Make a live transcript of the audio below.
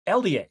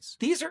LDAs.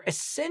 These are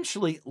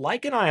essentially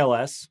like an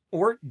ILS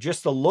or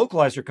just the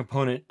localizer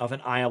component of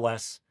an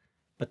ILS,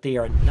 but they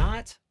are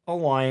not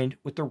aligned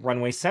with the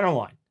runway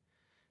centerline.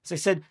 As I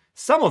said,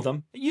 some of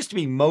them, it used to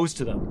be most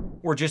of them,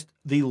 were just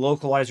the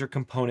localizer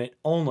component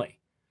only.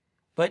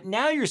 But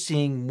now you're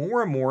seeing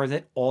more and more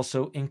that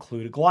also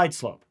include a glide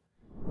slope.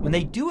 When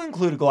they do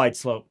include a glide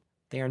slope,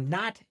 they are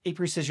not a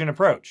precision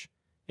approach.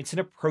 It's an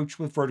approach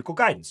with vertical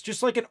guidance,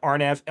 just like an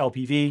RNAV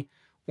LPV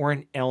or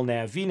an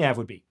LNAV VNAV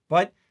would be.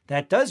 But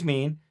that does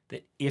mean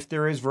that if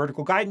there is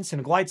vertical guidance and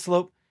a glide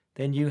slope,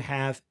 then you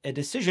have a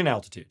decision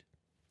altitude.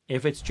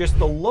 If it's just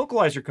the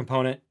localizer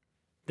component,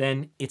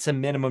 then it's a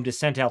minimum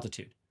descent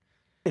altitude.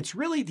 It's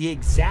really the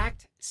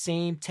exact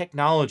same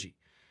technology,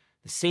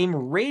 the same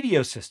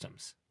radio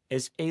systems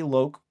as a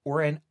LOC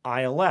or an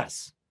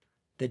ILS.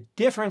 The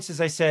difference,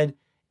 as I said,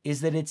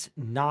 is that it's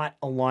not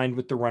aligned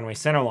with the runway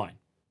centerline.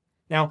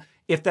 Now,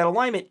 if that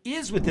alignment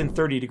is within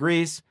 30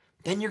 degrees,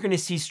 then you're going to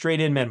see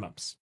straight-in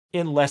minimums,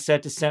 unless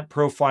that descent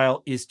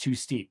profile is too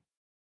steep.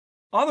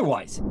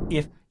 Otherwise,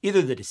 if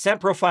either the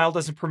descent profile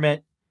doesn't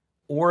permit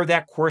or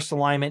that course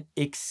alignment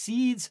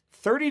exceeds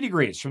 30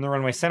 degrees from the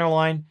runway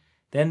centerline,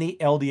 then the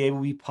LDA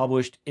will be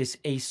published as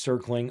a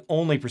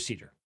circling-only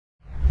procedure.